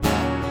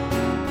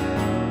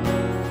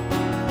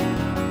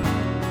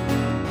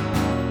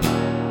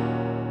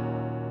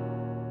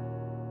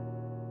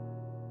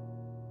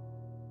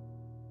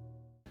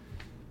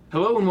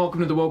Hello and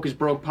welcome to the Woke is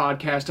Broke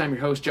podcast. I'm your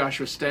host,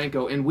 Joshua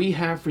Stanko, and we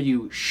have for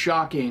you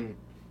shocking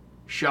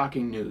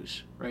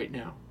news right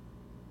now.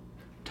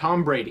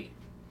 Tom Brady,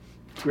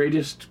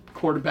 greatest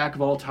quarterback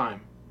of all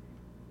time.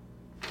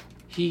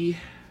 He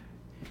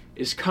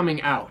is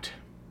coming out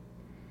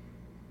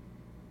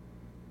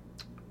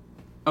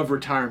of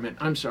retirement.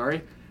 I'm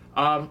sorry.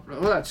 Well,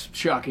 that's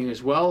shocking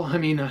as well. I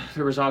mean,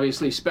 there was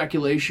obviously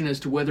speculation as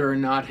to whether or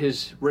not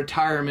his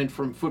retirement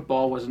from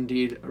football was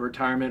indeed a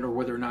retirement or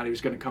whether or not he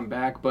was going to come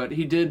back, but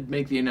he did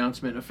make the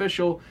announcement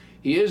official.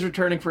 He is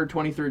returning for a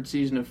 23rd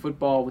season of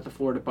football with the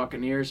Florida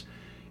Buccaneers,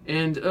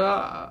 and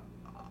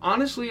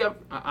honestly,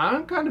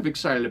 I'm kind of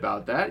excited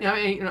about that.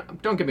 I mean,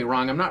 don't get me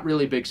wrong, I'm not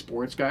really a big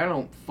sports guy. I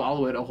don't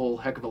follow it a whole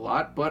heck of a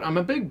lot, but I'm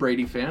a big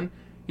Brady fan.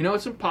 You know,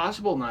 it's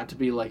impossible not to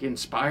be,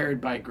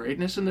 inspired by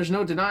greatness, and there's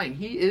no denying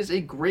he is a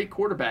great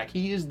quarterback.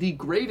 He is the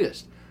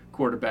greatest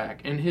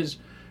quarterback, and his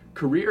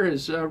career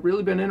has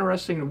really been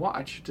interesting to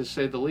watch, to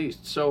say the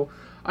least. So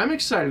I'm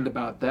excited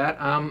about that.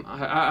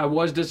 I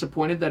was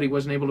disappointed that he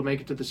wasn't able to make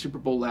it to the Super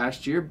Bowl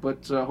last year,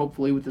 but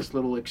hopefully with this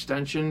little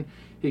extension,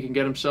 he can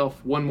get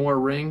himself one more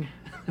ring.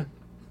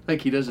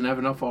 Like he doesn't have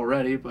enough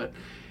already, but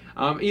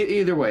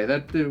either way,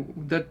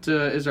 that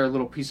is our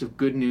little piece of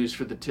good news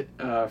for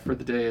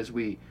the day as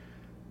we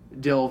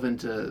delve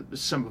into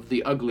some of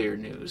the uglier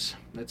news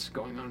that's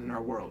going on in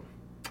our world.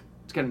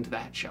 Let's get into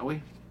that, shall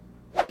we?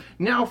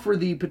 Now for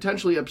the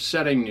potentially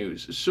upsetting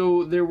news.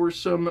 So there were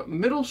some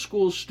middle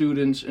school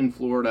students in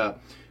Florida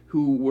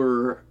who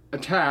were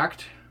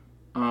attacked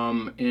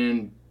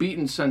and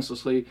beaten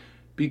senselessly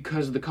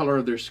because of the color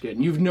of their skin.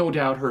 You've no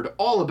doubt heard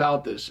all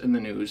about this in the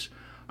news.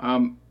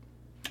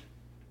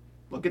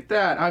 Look at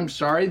that. I'm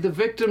sorry. The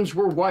victims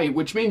were white,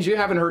 which means you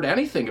haven't heard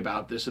anything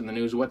about this in the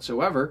news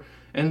whatsoever.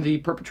 And the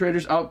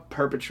perpetrators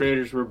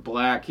were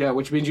black. Yeah,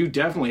 which means you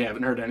definitely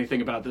haven't heard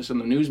anything about this in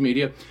the news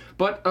media.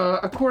 But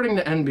according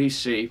to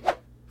NBC,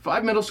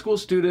 5 middle school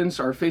students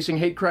are facing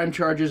hate crime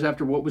charges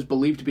after what was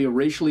believed to be a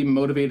racially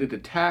motivated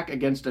attack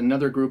against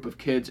another group of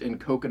kids in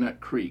Coconut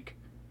Creek.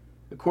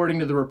 According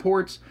to the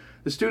reports,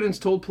 the students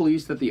told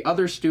police that the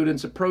other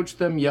students approached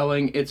them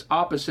yelling, "It's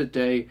opposite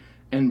day,"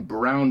 and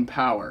 "brown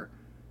power."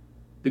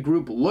 The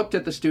group looked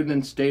at the student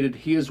and stated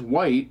he is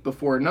white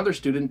before another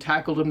student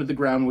tackled him to the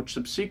ground, which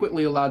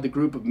subsequently allowed the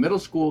group of middle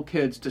school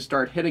kids to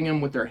start hitting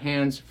him with their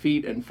hands,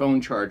 feet, and phone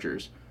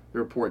chargers, the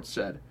report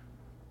said.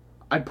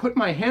 "I put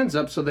my hands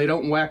up so they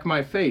don't whack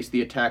my face,"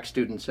 the attacked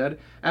student said.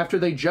 "After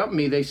they jumped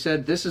me, they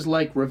said this is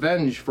like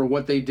revenge for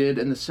what they did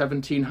in the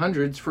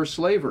 1700s for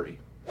slavery."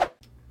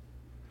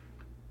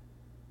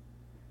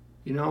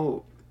 You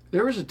know,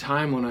 there was a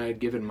time when I had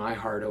given my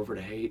heart over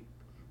to hate,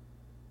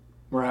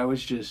 where I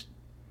was just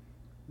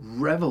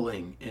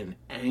reveling in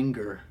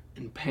anger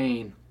and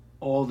pain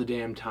all the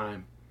damn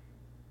time.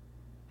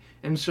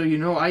 And so,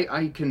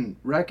 I can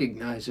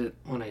recognize it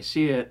when I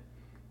see it,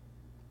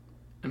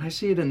 and I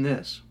see it in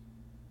this.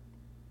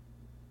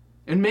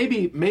 And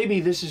maybe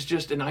this is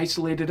just an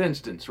isolated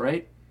instance,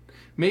 right?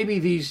 Maybe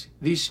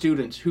these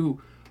students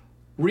who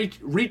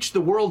reached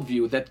the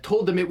worldview that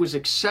told them it was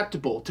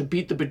acceptable to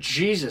beat the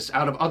bejesus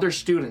out of other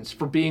students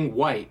for being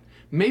white,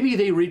 maybe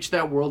they reached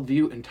that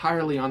worldview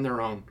entirely on their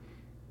own.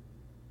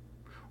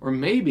 Or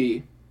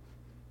maybe,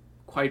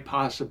 quite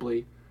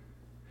possibly,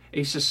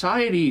 a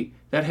society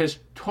that has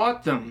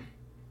taught them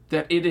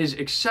that it is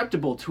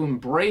acceptable to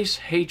embrace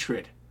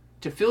hatred,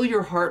 to fill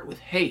your heart with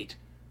hate,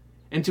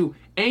 and to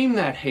aim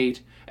that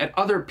hate at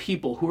other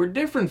people who are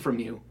different from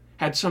you,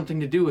 had something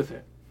to do with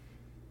it.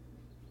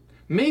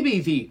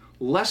 Maybe the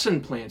lesson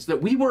plans that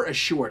we were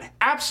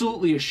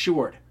absolutely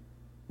assured,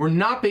 were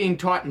not being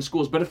taught in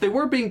schools, but if they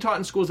were being taught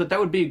in schools, that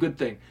would be a good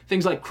thing.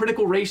 Things like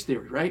critical race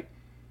theory, right?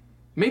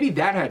 Maybe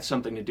that had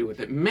something to do with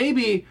it.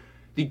 Maybe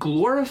the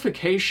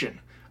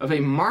glorification of a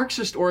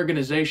Marxist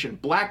organization,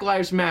 Black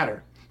Lives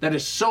Matter, that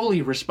is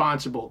solely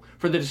responsible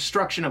for the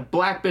destruction of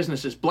black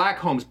businesses, black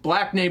homes,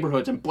 black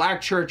neighborhoods, and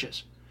black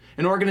churches.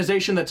 An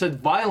organization that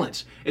said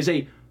violence is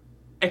an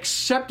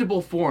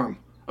acceptable form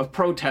of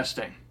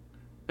protesting.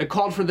 That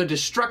called for the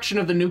destruction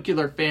of the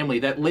nuclear family,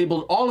 that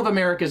labeled all of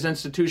America's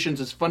institutions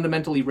as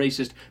fundamentally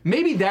racist.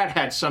 Maybe that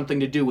had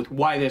something to do with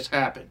why this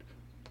happened.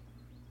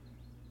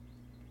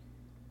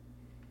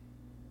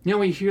 You know,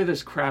 we hear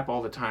this crap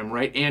all the time,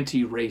 right?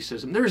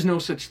 Anti-racism. There is no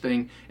such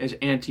thing as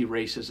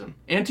anti-racism.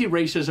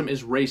 Anti-racism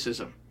is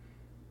racism.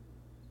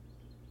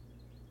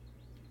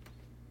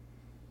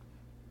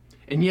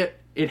 And yet,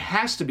 it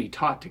has to be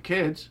taught to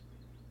kids.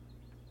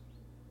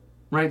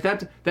 Right?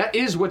 That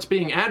is what's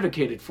being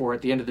advocated for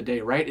at the end of the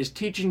day, right? Is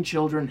teaching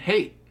children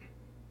hate.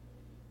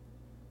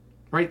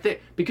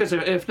 Right? Because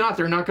if not,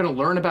 they're not going to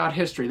learn about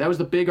history. That was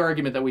the big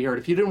argument that we heard.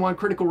 If you didn't want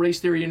critical race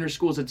theory in your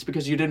schools, it's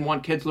because you didn't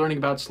want kids learning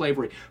about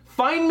slavery.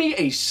 Find me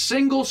a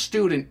single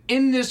student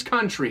in this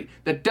country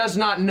that does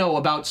not know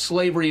about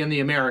slavery in the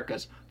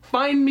Americas.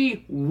 Find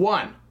me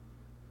one.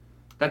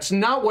 That's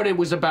not what it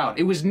was about.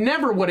 It was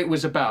never what it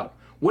was about.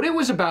 What it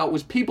was about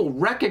was people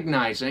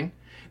recognizing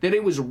that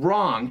it was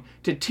wrong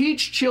to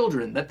teach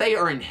children that they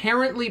are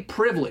inherently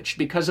privileged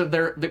because of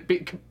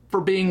for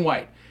being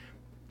white.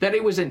 that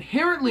it was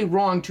inherently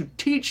wrong to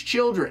teach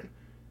children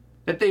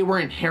that they were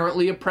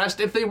inherently oppressed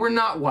if they were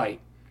not white,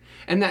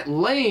 and that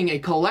laying a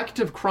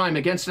collective crime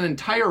against an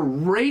entire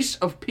race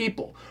of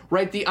people,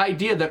 right? The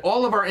idea that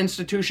all of our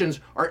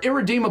institutions are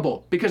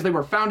irredeemable because they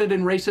were founded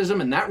in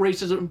racism, and that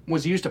racism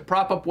was used to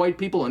prop up white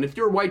people, and if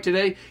you're white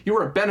today, you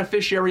are a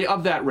beneficiary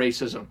of that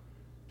racism,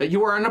 that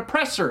you are an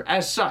oppressor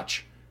as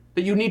such,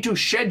 that you need to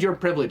shed your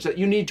privilege, that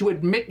you need to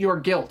admit your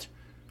guilt,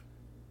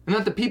 and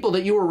that the people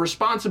that you are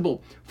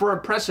responsible for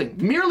oppressing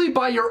merely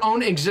by your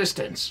own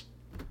existence,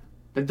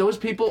 that those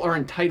people are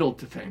entitled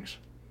to things.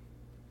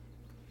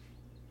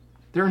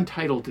 They're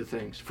entitled to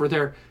things for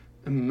their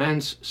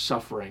immense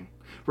suffering,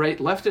 right?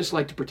 Leftists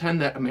like to pretend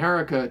that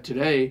America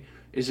today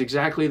is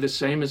exactly the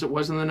same as it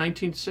was in the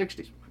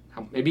 1960s.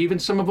 Maybe even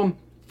some of them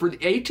for the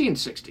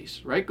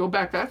 1860s, right? Go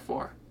back that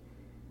far.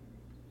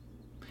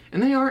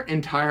 And they aren't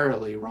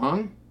entirely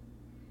wrong,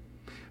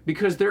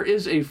 because there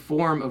is a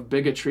form of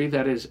bigotry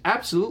that is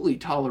absolutely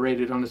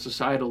tolerated on a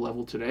societal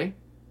level today.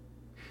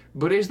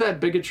 But is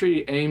that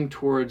bigotry aimed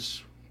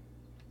towards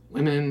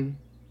women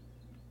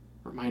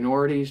or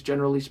minorities,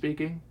 generally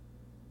speaking?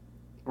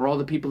 Or all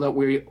the people that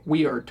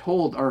we are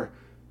told are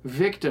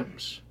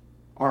victims,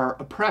 are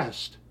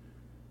oppressed,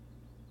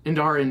 and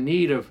are in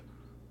need of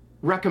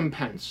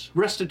recompense,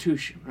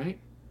 restitution, right?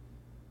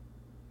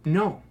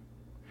 No,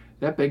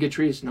 that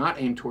bigotry is not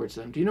aimed towards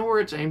them. Do you know where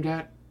it's aimed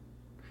at?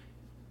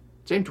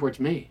 It's aimed towards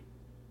me.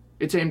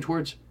 It's aimed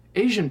towards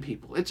Asian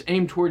people. It's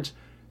aimed towards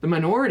the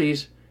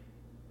minorities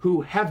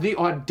who have the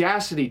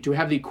audacity to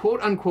have the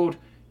quote-unquote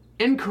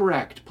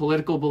incorrect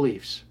political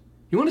beliefs.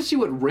 You want to see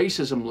what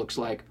racism looks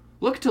like?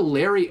 Look to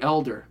Larry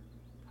Elder,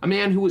 a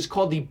man who was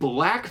called the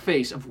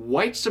blackface of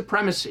white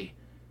supremacy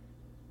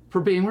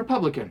for being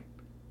Republican.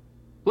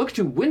 Look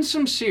to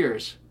Winsome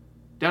Sears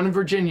down in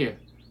Virginia,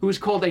 who was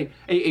called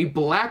a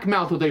black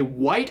mouth with a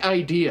white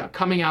idea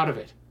coming out of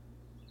it.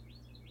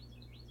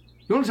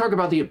 You want to talk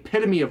about the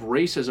epitome of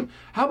racism?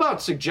 How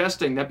about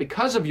suggesting that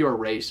because of your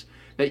race,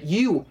 that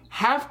you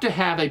have to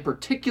have a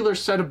particular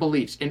set of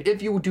beliefs, and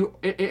if you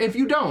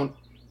don't,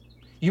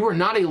 you are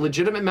not a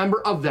legitimate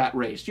member of that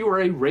race. You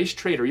are a race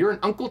traitor. You're an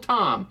Uncle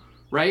Tom,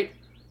 right?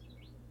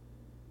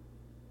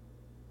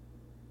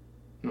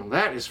 No,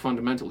 that is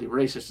fundamentally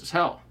racist as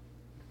hell.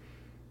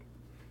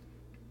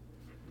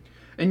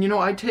 And you know,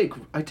 I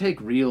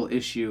take real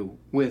issue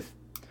with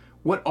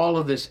what all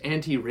of this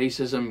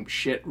anti-racism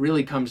shit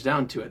really comes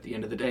down to at the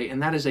end of the day,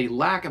 and that is a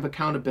lack of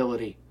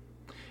accountability.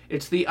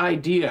 It's the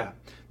idea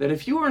that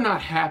if you are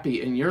not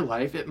happy in your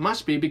life, it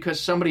must be because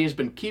somebody has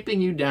been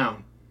keeping you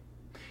down.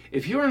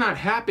 If you are not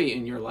happy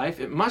in your life,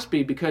 it must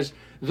be because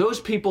those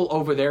people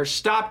over there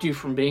stopped you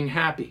from being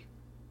happy.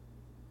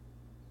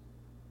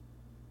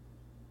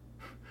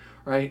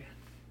 Right?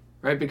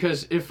 Right?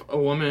 Because if a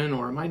woman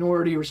or a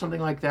minority or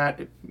something like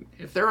that,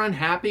 if they're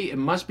unhappy, it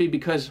must be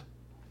because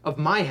of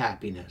my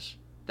happiness.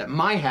 That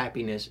my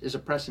happiness is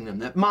oppressing them.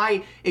 That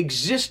my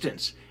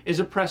existence is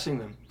oppressing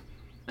them.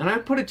 And I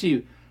put it to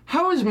you,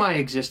 how has my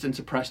existence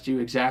oppressed you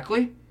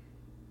exactly?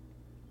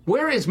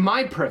 Where is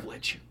my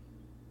privilege?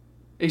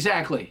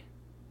 Exactly.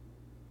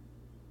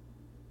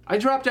 I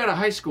dropped out of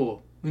high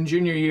school in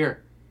junior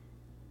year.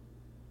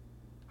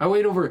 I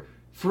weighed over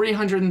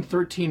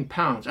 313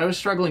 pounds. I was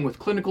struggling with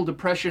clinical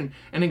depression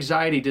and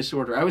anxiety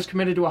disorder. I was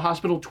committed to a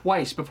hospital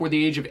twice before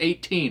the age of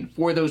 18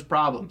 for those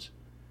problems.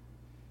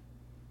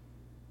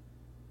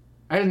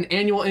 I had an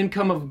annual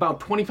income of about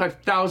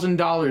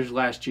 $25,000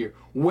 last year.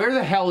 Where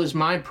the hell is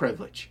my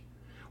privilege?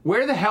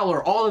 Where the hell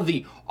are all of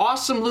the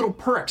awesome little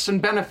perks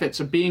and benefits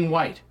of being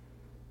white?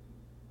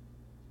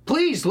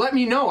 Please let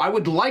me know. I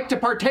would like to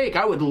partake.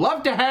 I would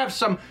love to have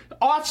some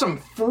awesome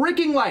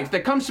freaking life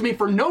that comes to me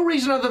for no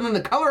reason other than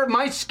the color of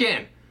my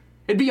skin.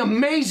 It'd be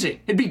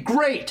amazing. It'd be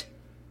great.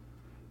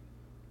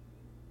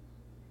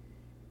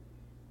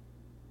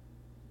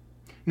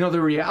 No,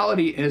 the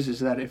reality is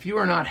that if you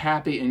are not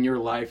happy in your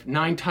life,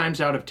 9 times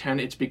out of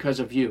 10, it's because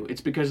of you. It's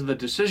because of the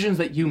decisions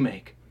that you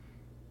make.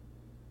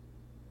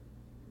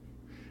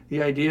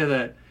 The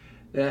idea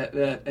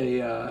that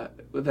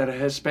a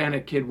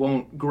Hispanic kid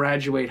won't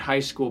graduate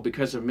high school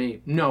because of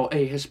me. No,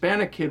 a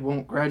Hispanic kid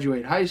won't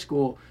graduate high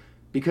school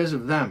because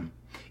of them.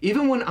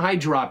 Even when I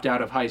dropped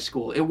out of high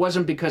school, it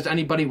wasn't because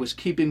anybody was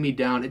keeping me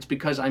down. It's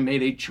because I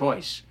made a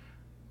choice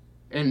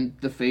in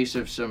the face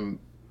of some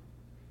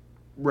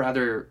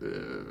rather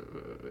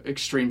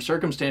extreme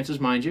circumstances,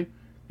 mind you.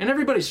 And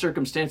everybody's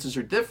circumstances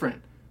are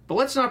different. But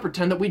let's not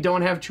pretend that we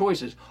don't have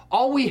choices.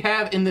 All we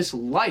have in this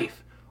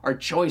life are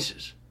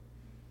choices.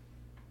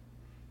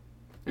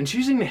 And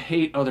choosing to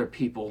hate other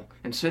people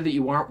and say that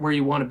you aren't where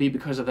you want to be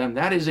because of them,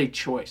 that is a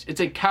choice.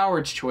 It's a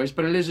coward's choice,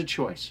 but it is a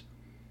choice.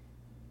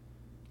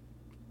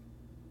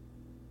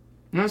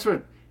 And that's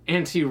what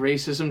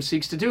anti-racism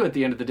seeks to do at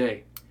the end of the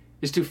day,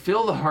 is to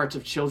fill the hearts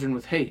of children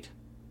with hate.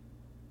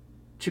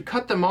 To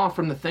cut them off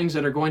from the things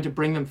that are going to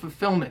bring them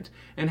fulfillment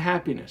and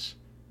happiness.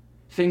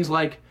 Things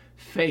like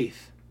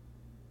faith.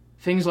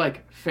 Things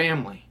like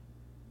family.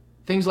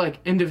 Things like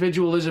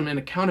individualism and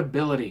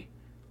accountability.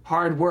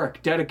 Hard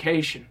work,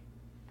 dedication.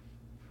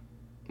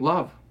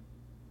 Love.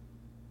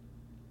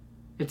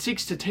 It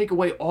seeks to take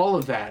away all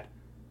of that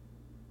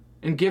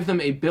and give them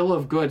a bill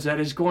of goods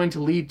that is going to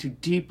lead to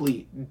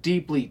deeply,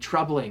 deeply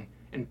troubling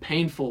and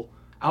painful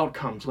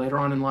outcomes later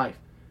on in life.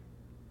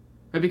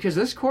 But because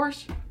this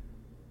course,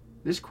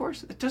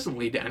 it doesn't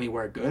lead to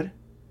anywhere good.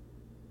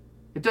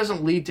 It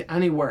doesn't lead to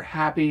anywhere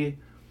happy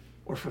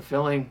or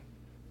fulfilling.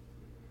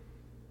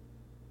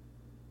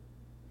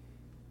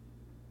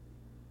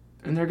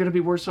 And they're going to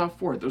be worse off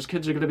for it. Those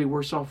kids are going to be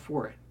worse off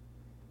for it.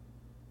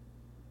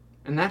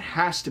 And that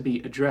has to be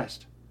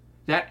addressed.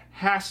 That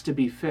has to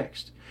be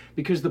fixed.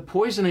 Because the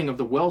poisoning of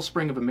the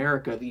wellspring of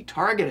America, the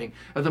targeting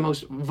of the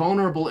most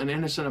vulnerable and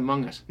innocent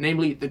among us,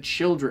 namely the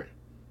children,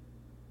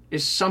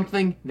 is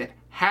something that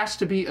has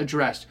to be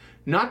addressed.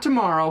 Not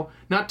tomorrow,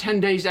 not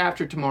 10 days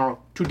after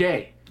tomorrow,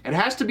 today. It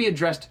has to be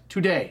addressed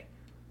today.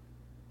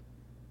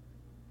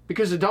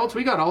 Because adults,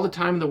 we got all the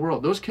time in the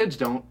world. Those kids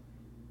don't.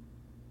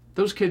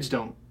 Those kids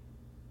don't.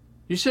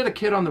 You set a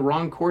kid on the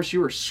wrong course,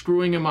 you are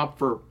screwing him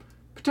up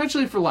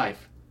potentially for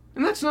life.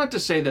 And that's not to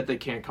say that they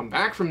can't come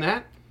back from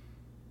that.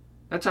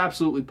 That's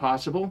absolutely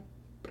possible,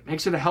 but it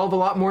makes it a hell of a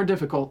lot more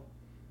difficult.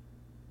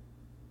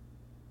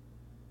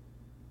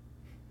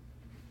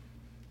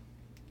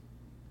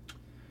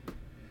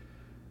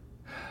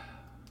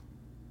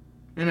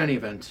 In any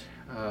event,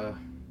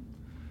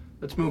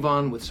 let's move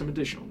on with some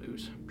additional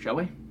news, shall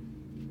we?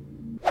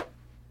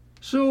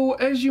 So,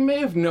 as you may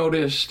have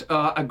noticed,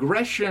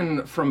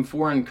 aggression from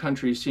foreign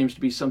countries seems to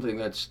be something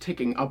that's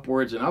ticking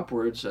upwards and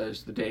upwards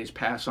as the days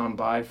pass on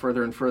by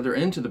further and further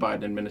into the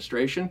Biden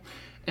administration.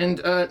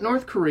 And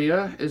North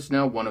Korea is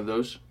now one of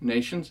those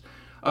nations.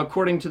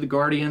 According to The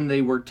Guardian,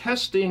 they were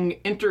testing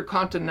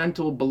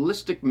intercontinental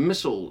ballistic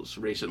missiles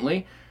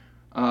recently,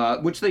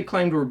 which they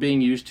claimed were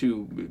being used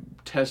to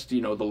test,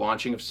 the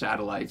launching of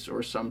satellites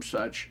or some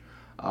such.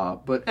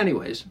 But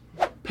anyways,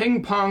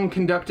 Ping Pong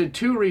conducted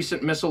 2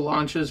 recent missile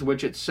launches,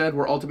 which it said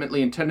were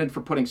ultimately intended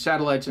for putting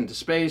satellites into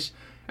space.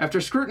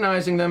 After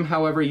scrutinizing them,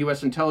 however,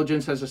 U.S.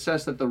 intelligence has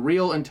assessed that the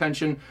real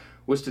intention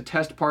was to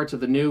test parts of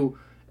the new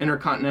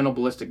Intercontinental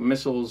Ballistic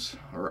Missiles,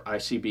 or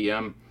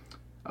ICBM.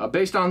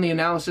 Based on the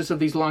analysis of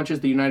these launches,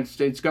 the United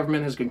States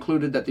government has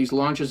concluded that these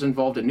launches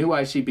involved a new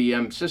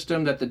ICBM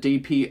system that the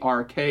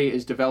DPRK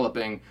is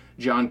developing,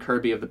 John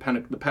Kirby of the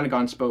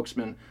Pentagon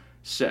spokesman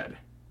said.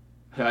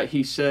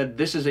 He said,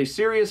 "This is a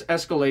serious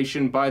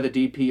escalation by the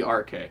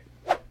DPRK."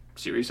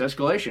 Serious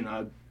escalation.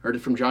 I heard it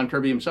from John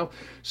Kirby himself.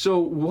 So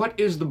what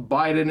is the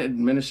Biden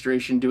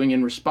administration doing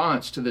in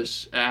response to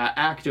this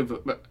act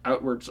of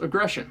outwards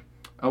aggression?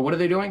 What are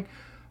they doing?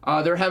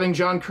 They're having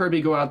John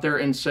Kirby go out there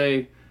and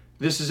say,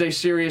 this is a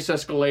serious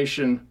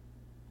escalation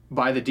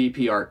by the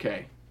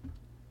DPRK.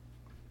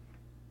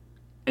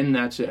 And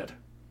that's it.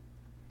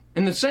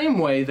 In the same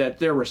way that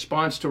their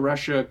response to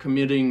Russia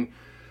committing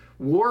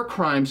war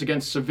crimes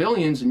against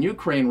civilians in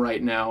Ukraine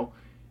right now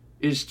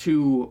is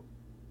to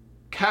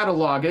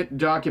catalog it,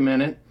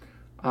 document it,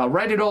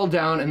 write it all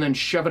down, and then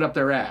shove it up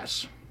their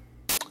ass.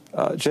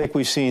 Jake,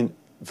 we've seen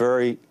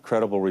very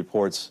credible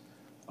reports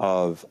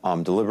of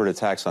deliberate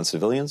attacks on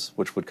civilians,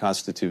 which would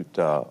constitute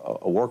a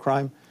war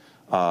crime.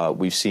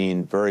 We've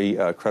seen very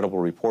credible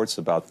reports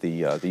about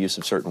the use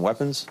of certain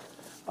weapons.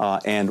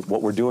 And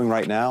what we're doing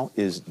right now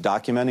is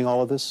documenting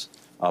all of this,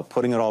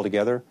 putting it all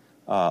together,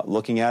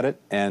 looking at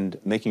it, and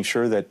making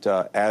sure that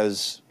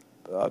as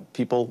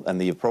people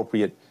and the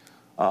appropriate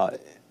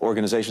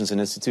organizations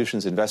and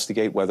institutions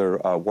investigate whether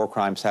war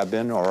crimes have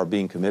been or are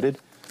being committed,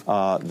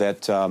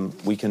 that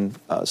we can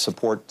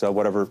support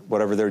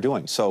whatever they're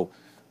doing. So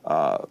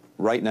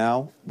right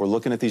now, we're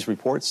looking at these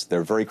reports.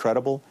 They're very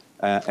credible,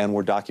 and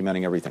we're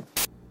documenting everything.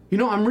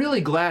 I'm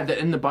really glad that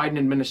in the Biden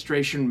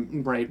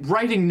administration,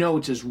 writing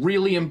notes is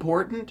really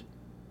important,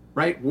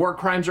 right? War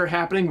crimes are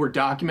happening. We're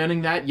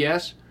documenting that,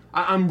 yes.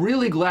 I'm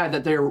really glad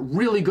that they're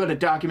really good at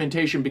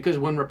documentation, because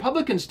when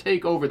Republicans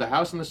take over the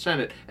House and the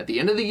Senate at the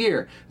end of the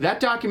year, that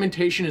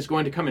documentation is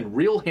going to come in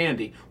real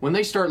handy when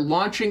they start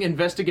launching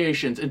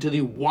investigations into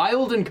the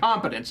wild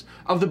incompetence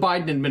of the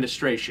Biden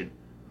administration.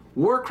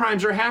 War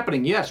crimes are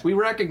happening. Yes, we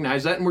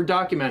recognize that and we're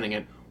documenting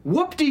it.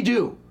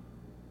 Whoop-de-doo.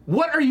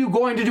 What are you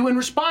going to do in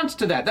response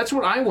to that? That's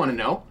what I want to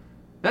know.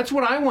 That's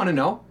what I want to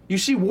know. You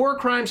see war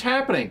crimes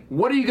happening.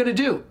 What are you going to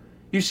do?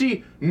 You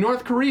see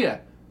North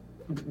Korea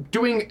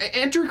doing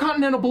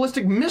intercontinental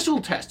ballistic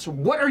missile tests.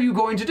 What are you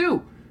going to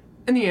do?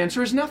 And the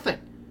answer is nothing.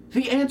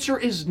 The answer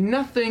is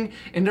nothing,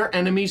 and our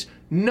enemies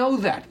know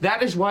that.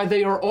 That is why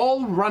they are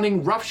all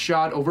running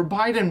roughshod over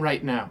Biden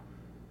right now.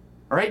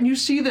 All right, and you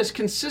see this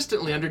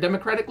consistently under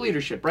Democratic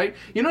leadership, right?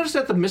 You notice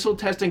that the missile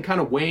testing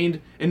kind of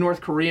waned in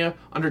North Korea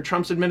under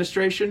Trump's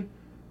administration,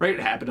 right?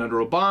 It happened under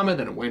Obama,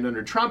 then it waned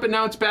under Trump, and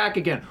now it's back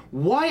again.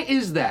 Why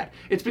is that?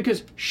 It's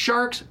because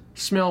sharks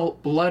smell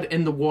blood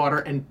in the water,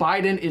 and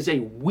Biden is a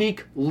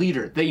weak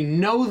leader. They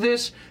know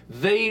this,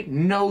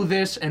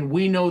 and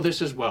we know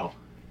this as well.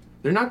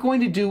 They're not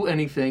going to do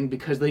anything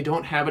because they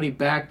don't have any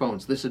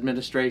backbones, this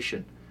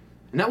administration.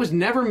 And that was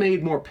never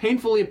made more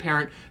painfully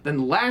apparent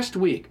than last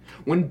week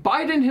when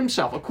Biden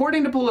himself,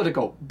 according to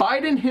Politico,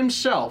 Biden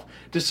himself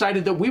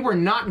decided that we were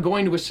not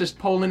going to assist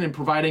Poland in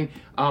providing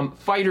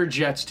fighter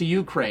jets to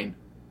Ukraine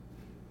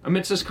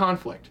amidst this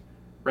conflict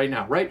right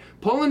now, right?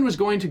 Poland was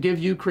going to give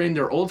Ukraine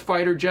their old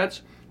fighter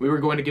jets. We were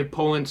going to give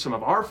Poland some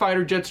of our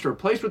fighter jets to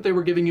replace what they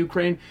were giving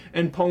Ukraine,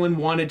 and Poland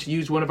wanted to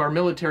use one of our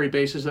military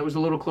bases that was a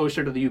little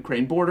closer to the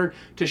Ukraine border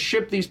to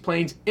ship these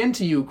planes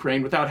into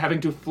Ukraine without having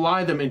to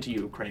fly them into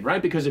Ukraine,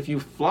 right? Because if you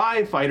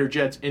fly fighter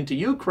jets into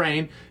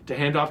Ukraine to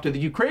hand off to the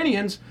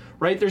Ukrainians,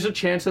 right, there's a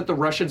chance that the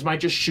Russians might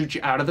just shoot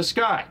you out of the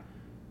sky.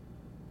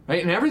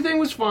 Right? And everything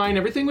was fine,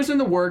 everything was in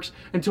the works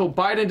until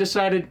Biden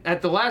decided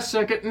at the last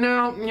second,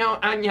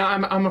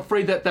 I'm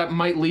afraid that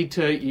might lead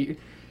to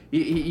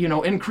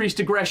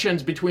increased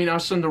aggressions between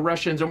us and the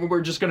Russians, and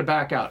we're just going to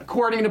back out,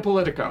 according to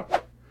Politico.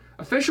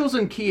 Officials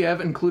in Kiev,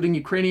 including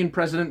Ukrainian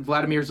President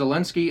Vladimir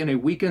Zelensky, in a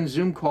weekend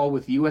Zoom call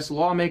with U.S.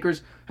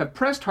 lawmakers, have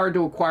pressed hard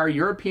to acquire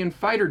European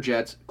fighter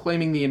jets,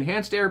 claiming the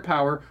enhanced air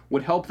power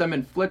would help them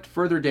inflict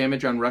further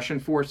damage on Russian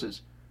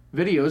forces.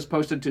 Videos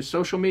posted to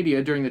social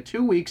media during the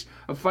 2 weeks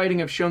of fighting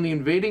have shown the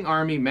invading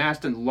army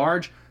massed in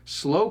large,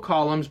 slow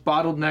columns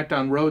bottlenecked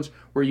on roads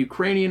where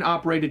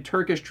Ukrainian-operated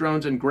Turkish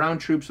drones and ground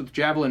troops with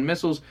Javelin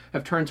missiles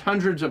have turned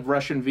hundreds of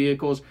Russian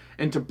vehicles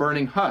into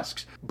burning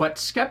husks. But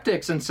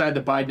skeptics inside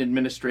the Biden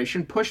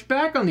administration pushed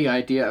back on the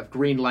idea of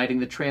green-lighting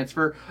the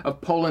transfer of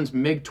Poland's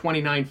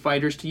MiG-29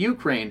 fighters to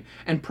Ukraine,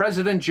 and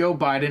President Joe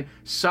Biden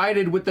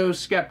sided with those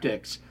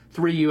skeptics,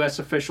 3 U.S.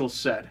 officials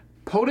said.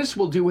 POTUS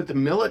will do what the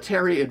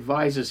military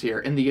advises here,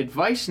 and the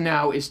advice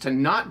now is to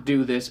not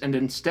do this and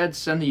instead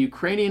send the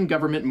Ukrainian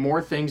government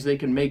more things they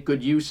can make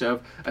good use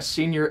of, a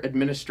senior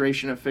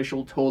administration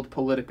official told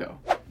Politico.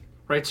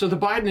 Right, so the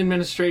Biden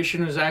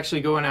administration is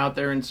actually going out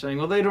there and saying,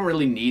 well, they don't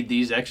really need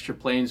these extra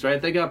planes, right?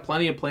 They got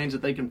plenty of planes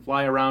that they can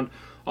fly around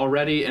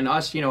already, and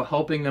us,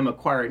 helping them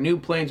acquire new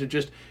planes would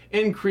just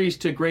increase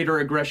to greater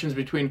aggressions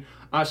between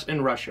us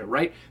and Russia,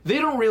 right? They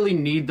don't really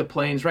need the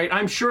planes, right?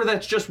 I'm sure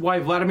that's just why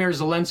Vladimir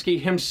Zelensky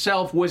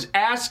himself was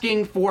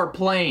asking for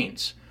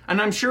planes.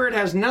 And I'm sure it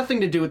has nothing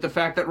to do with the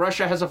fact that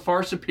Russia has a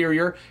far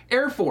superior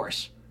air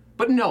force.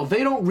 But no,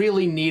 they don't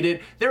really need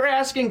it. They're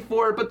asking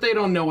for it, but they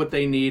don't know what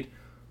they need.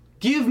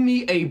 Give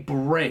me a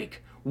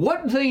break.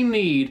 What they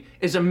need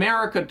is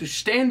America to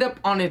stand up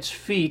on its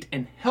feet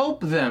and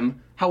help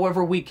them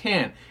however we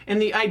can.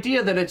 And the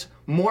idea that it's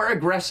more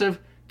aggressive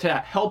to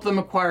help them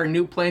acquire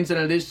new planes than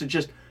it is to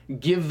just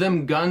give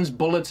them guns,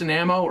 bullets, and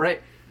ammo,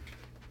 right?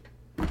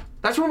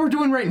 That's what we're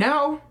doing right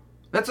now.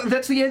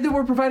 That's the aid that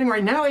we're providing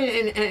right now,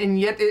 and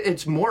yet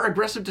it's more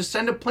aggressive to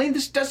send a plane.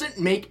 This doesn't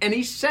make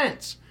any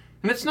sense,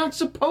 and it's not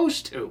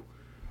supposed to.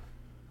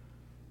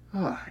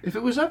 If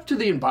it was up to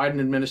the Biden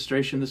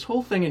administration, this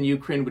whole thing in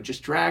Ukraine would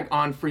just drag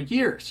on for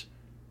years.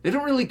 They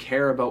don't really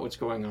care about what's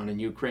going on in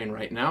Ukraine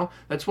right now.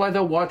 That's why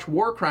they'll watch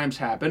war crimes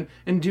happen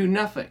and do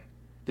nothing.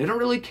 They don't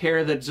really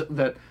care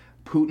that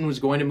Putin was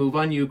going to move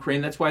on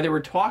Ukraine. That's why they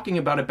were talking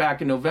about it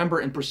back in November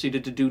and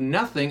proceeded to do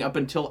nothing up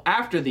until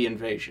after the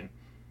invasion.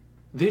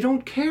 They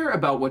don't care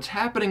about what's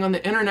happening on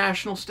the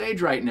international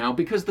stage right now,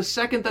 because the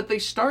second that they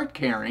start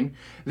caring,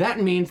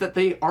 that means that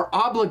they are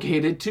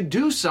obligated to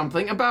do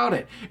something about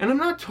it. And I'm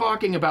not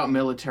talking about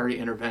military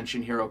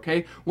intervention here,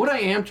 okay? What I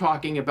am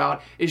talking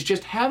about is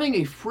just having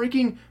a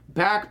freaking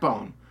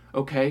backbone,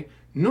 okay?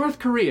 North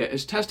Korea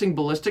is testing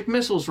ballistic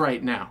missiles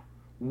right now.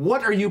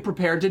 What are you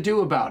prepared to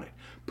do about it?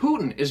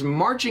 Putin is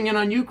marching in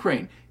on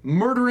Ukraine,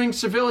 murdering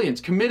civilians,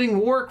 committing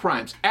war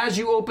crimes, as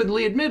you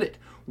openly admitted.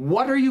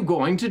 What are you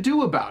going to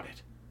do about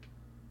it?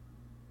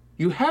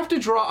 You have to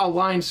draw a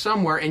line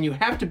somewhere, and you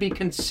have to be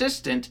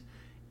consistent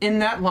in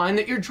that line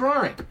that you're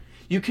drawing.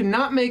 You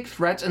cannot make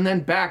threats and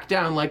then back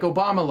down like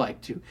Obama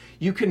liked to.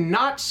 You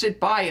cannot sit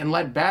by and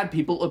let bad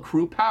people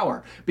accrue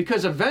power,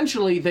 because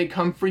eventually they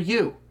come for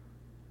you.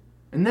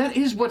 And that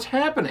is what's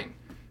happening.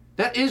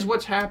 That is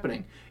what's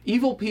happening.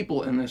 Evil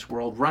people in this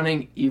world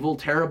running evil,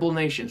 terrible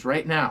nations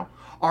right now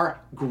are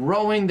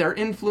growing their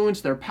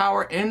influence, their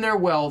power, and their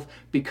wealth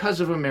because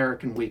of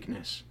American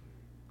weakness.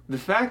 The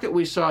fact that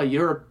we saw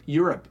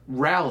Europe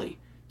rally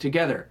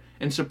together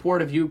in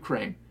support of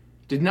Ukraine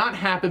did not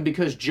happen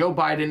because Joe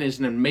Biden is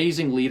an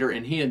amazing leader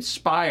and he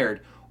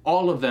inspired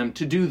all of them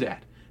to do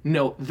that.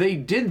 No, they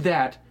did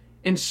that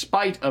in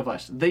spite of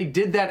us. They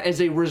did that as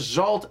a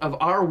result of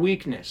our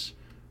weakness,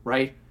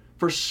 right?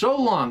 For so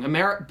long,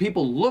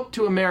 people looked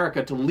to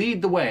America to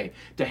lead the way,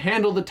 to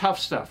handle the tough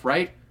stuff,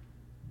 right?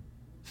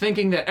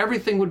 Thinking that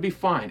everything would be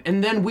fine.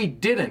 And then we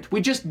didn't. We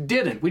just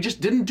didn't. We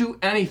just didn't do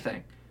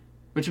anything.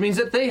 Which means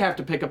that they have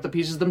to pick up the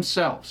pieces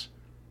themselves.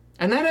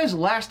 And that has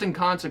lasting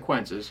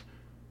consequences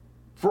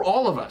for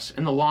all of us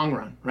in the long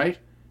run, right?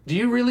 Do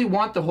you really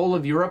want the whole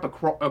of Europe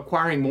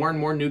acquiring more and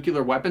more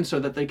nuclear weapons so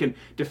that they can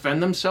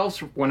defend themselves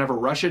whenever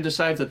Russia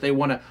decides that they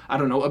want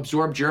to,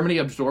 absorb Germany,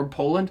 absorb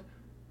Poland?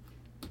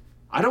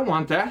 I don't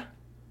want that.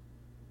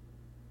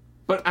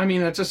 But,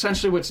 that's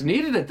essentially what's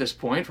needed at this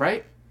point,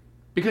 right?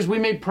 Because we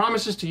made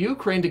promises to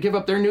Ukraine to give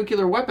up their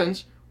nuclear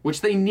weapons.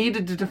 which they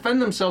needed to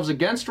defend themselves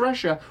against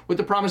Russia with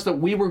the promise that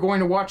we were going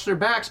to watch their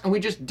backs, and we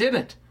just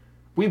didn't.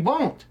 We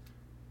won't.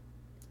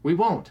 We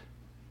won't.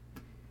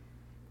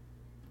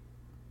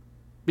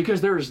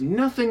 Because there is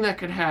nothing that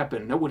could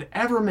happen that would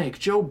ever make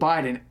Joe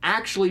Biden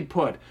actually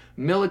put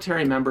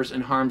military members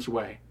in harm's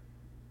way.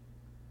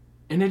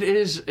 And it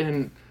is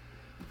an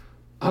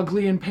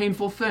ugly and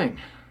painful thing,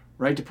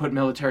 right, to put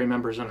military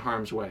members in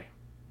harm's way.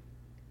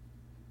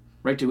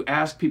 Right, to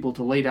ask people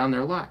to lay down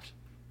their lives.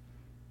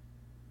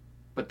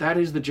 But that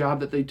is the job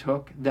that they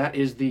took. That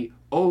is the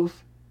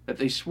oath that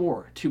they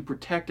swore to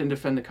protect and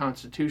defend the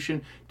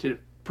Constitution, to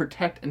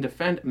protect and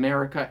defend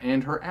America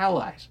and her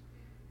allies.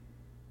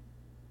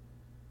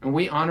 And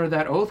we honor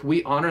that oath.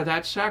 We honor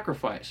that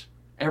sacrifice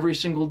every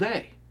single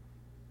day.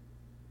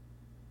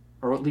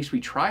 Or at least we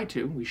try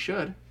to. We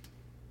should.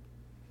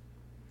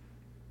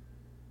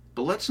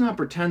 But let's not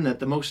pretend that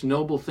the most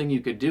noble thing you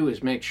could do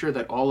is make sure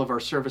that all of our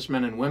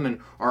servicemen and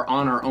women are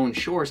on our own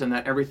shores and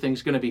that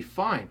everything's going to be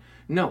fine.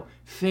 No,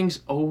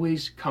 things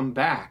always come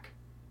back.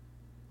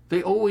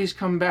 They always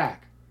come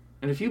back.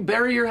 And if you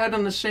bury your head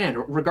in the sand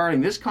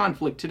regarding this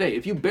conflict today,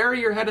 if you bury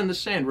your head in the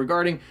sand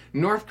regarding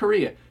North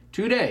Korea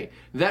today,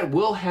 that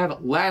will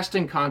have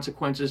lasting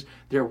consequences.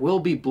 There will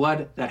be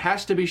blood that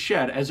has to be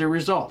shed as a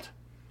result.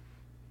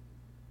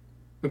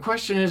 The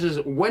question is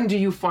when do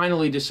you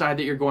finally decide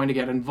that you're going to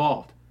get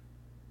involved?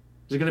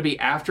 Is it going to be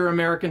after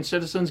American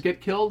citizens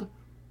get killed?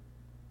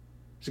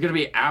 Is it going to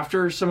be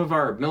after some of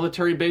our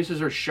military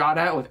bases are shot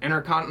at with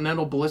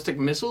intercontinental ballistic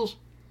missiles?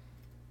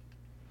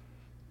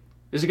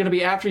 Is it going to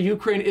be after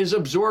Ukraine is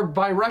absorbed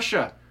by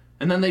Russia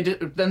and then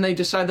they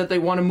decide that they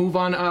want to move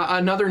on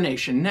another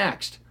nation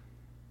next?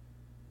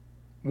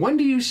 When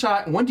do you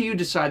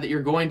decide that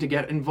you're going to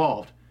get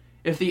involved?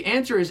 If the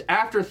answer is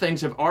after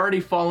things have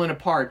already fallen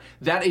apart,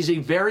 that is a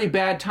very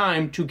bad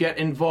time to get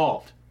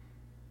involved.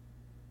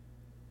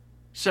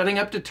 Setting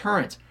up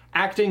deterrence,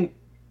 acting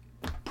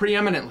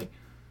preeminently,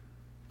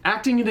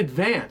 acting in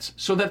advance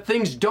so that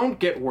things don't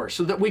get worse,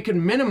 so that we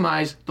can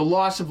minimize the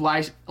loss of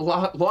life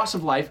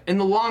in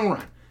the long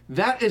run.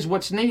 That is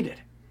what's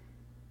needed.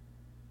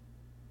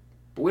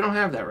 But we don't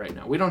have that right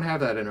now. We don't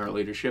have that in our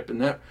leadership, and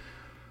that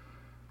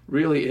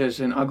really is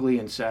an ugly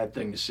and sad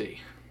thing to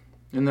see.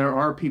 And there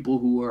are people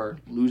who are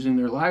losing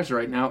their lives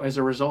right now as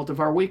a result of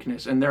our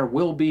weakness, and there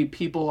will be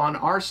people on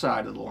our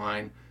side of the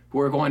line who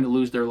are going to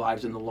lose their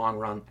lives in the long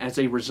run as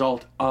a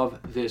result of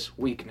this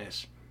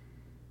weakness.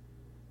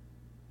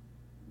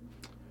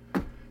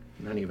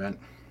 In any event,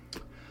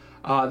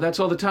 that's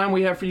all the time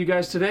we have for you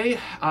guys today.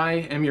 I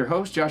am your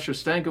host, Joshua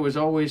Stanko, as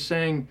always,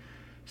 saying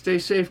stay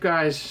safe,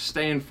 guys,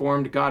 stay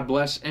informed, God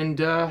bless, and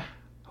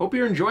hope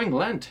you're enjoying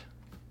Lent.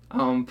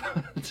 In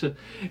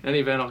any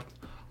event,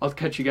 I'll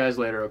catch you guys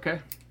later,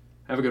 okay?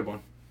 Have a good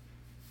one.